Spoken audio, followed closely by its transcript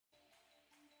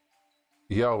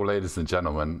Yo, ladies and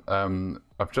gentlemen,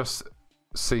 I've just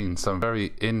seen some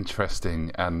very interesting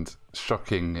and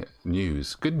shocking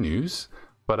news. Good news,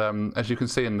 but as you can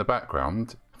see in the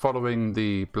background, following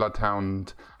the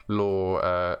BloodHound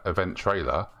Law event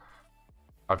trailer,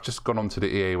 I've just gone onto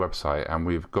the EA website and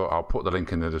I'll put the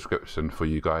link in the description for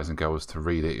you guys and girls to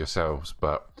read it yourselves,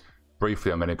 but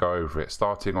briefly I'm going to go over it.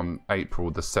 Starting on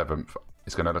April the 7th,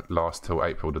 it's going to last till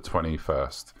April the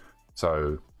 21st.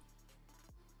 So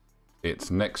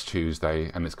it's next Tuesday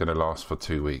and it's going to last for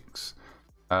 2 weeks.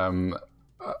 I'm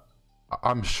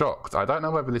shocked. I don't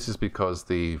know whether this is because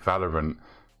the Valorant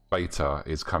beta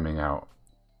is coming out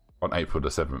on April the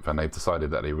 7th and they've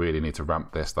decided that they really need to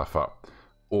ramp their stuff up,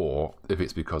 or if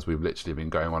it's because we've literally been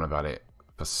going on about it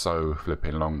for so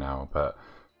flipping long now. But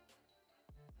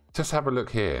just have a look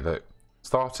here that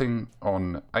starting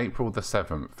on April the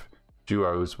 7th,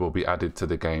 duos will be added to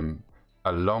the game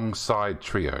alongside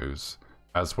trios,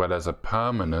 as well as a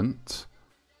permanent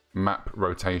map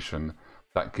rotation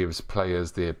that gives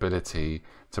players the ability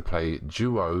to play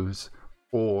duos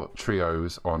or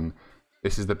trios on,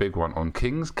 this is the big one, on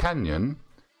Kings Canyon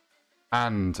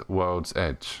and World's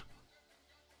Edge.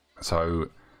 So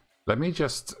let me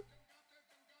just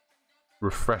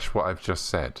refresh what I've just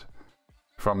said.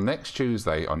 From next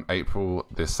Tuesday on April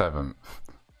the 7th,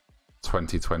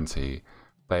 2020,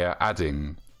 they are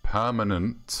adding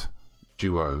permanent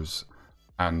duos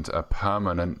and a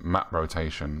permanent map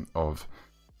rotation of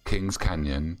Kings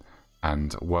Canyon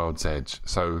and World's Edge.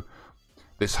 So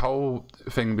this whole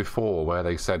thing before where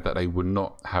they said that they would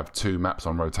not have 2 maps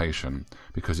on rotation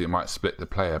because it might split the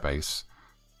player base,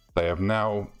 they have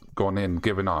now gone in,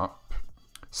 given up,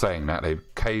 saying that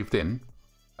they've caved in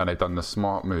and they've done the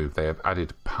smart move. They have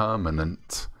added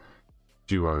permanent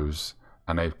duos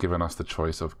and they've given us the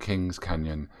choice of Kings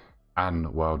Canyon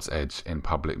and World's Edge in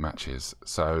public matches.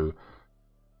 So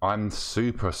I'm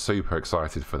super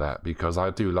excited for that because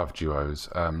I do love duos.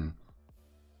 I am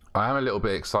a little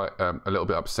bit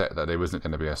upset that there isn't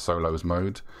going to be a solos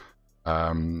mode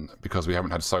because we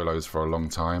haven't had solos for a long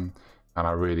time, and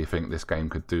I really think this game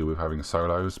could do with having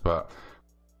solos. But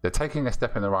they're taking a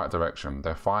step in the right direction.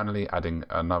 They're finally adding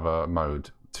another mode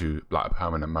to, like, a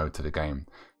permanent mode to the game.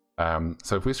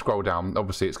 So if we scroll down,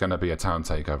 obviously it's going to be a town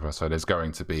takeover, so there's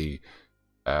going to be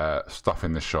stuff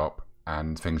in the shop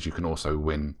and things you can also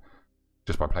win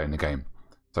just by playing the game.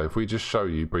 So if we just show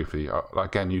you briefly,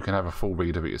 again, you can have a full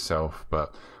read of it yourself,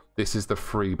 but this is the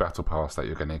free battle pass that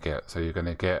you're going to get. So you're going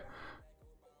to get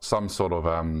some sort of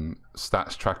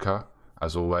stats tracker,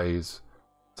 as always,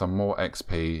 some more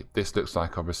XP. This looks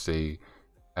like obviously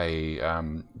a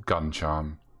gun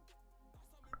charm,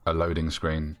 a loading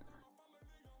screen.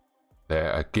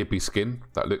 There, a Gibby skin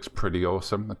that looks pretty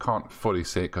awesome. I can't fully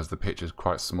see it because the picture's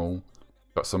quite small.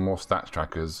 Got some more stats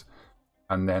trackers,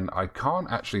 and then I can't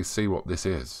actually see what this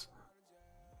is.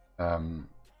 I'm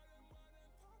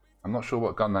not sure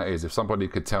what gun that is. If somebody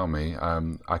could tell me,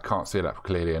 I can't see that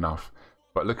clearly enough.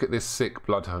 But look at this sick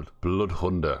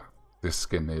Bloodhounder. This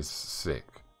skin is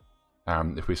sick.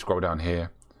 If we scroll down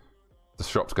here, the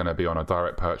shop's going to be on a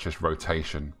direct purchase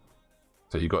rotation.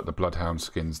 So you got the Bloodhound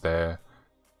skins there.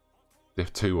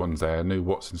 There's 2 ones there, a new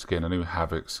Watson skin, a new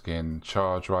Havoc skin,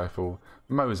 Charge Rifle,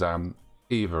 Mozam,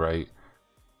 Eva 8,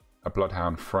 a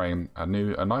Bloodhound frame, a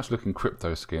nice looking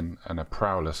Crypto skin, and a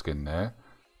Prowler skin there.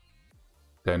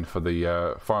 Then for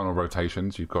the final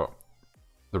rotations, you've got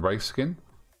the Race skin,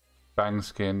 Bang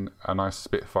skin, a nice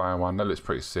Spitfire one, that looks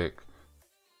pretty sick,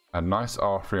 a nice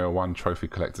R301 Trophy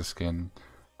Collector skin,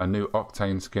 a new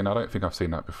Octane skin, I don't think I've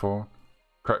seen that before,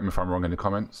 correct me if I'm wrong in the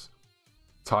comments,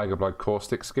 Tiger Blood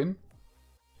Caustic skin,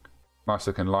 nice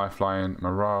looking Lifeline,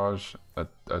 Mirage,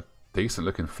 a decent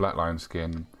looking Flatline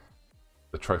skin,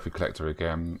 the Trophy Collector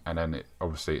again, and then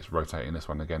obviously it's rotating this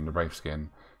one again, the Wraith skin,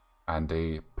 and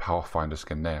the Pathfinder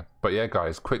skin there. But yeah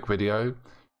guys, quick video.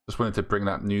 Just wanted to bring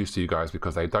that news to you guys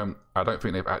because I don't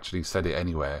think they've actually said it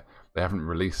anywhere. They haven't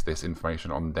released this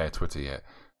information on their Twitter yet.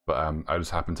 But I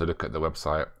just happened to look at the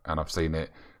website and I've seen it.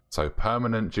 So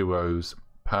permanent duos,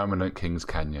 permanent Kings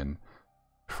Canyon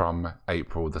from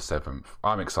April the 7th.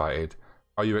 I'm excited.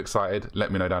 Are you excited?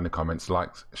 Let me know down in the comments. Like,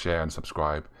 share and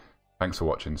subscribe. Thanks for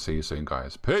watching. See you soon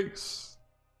guys. Peace!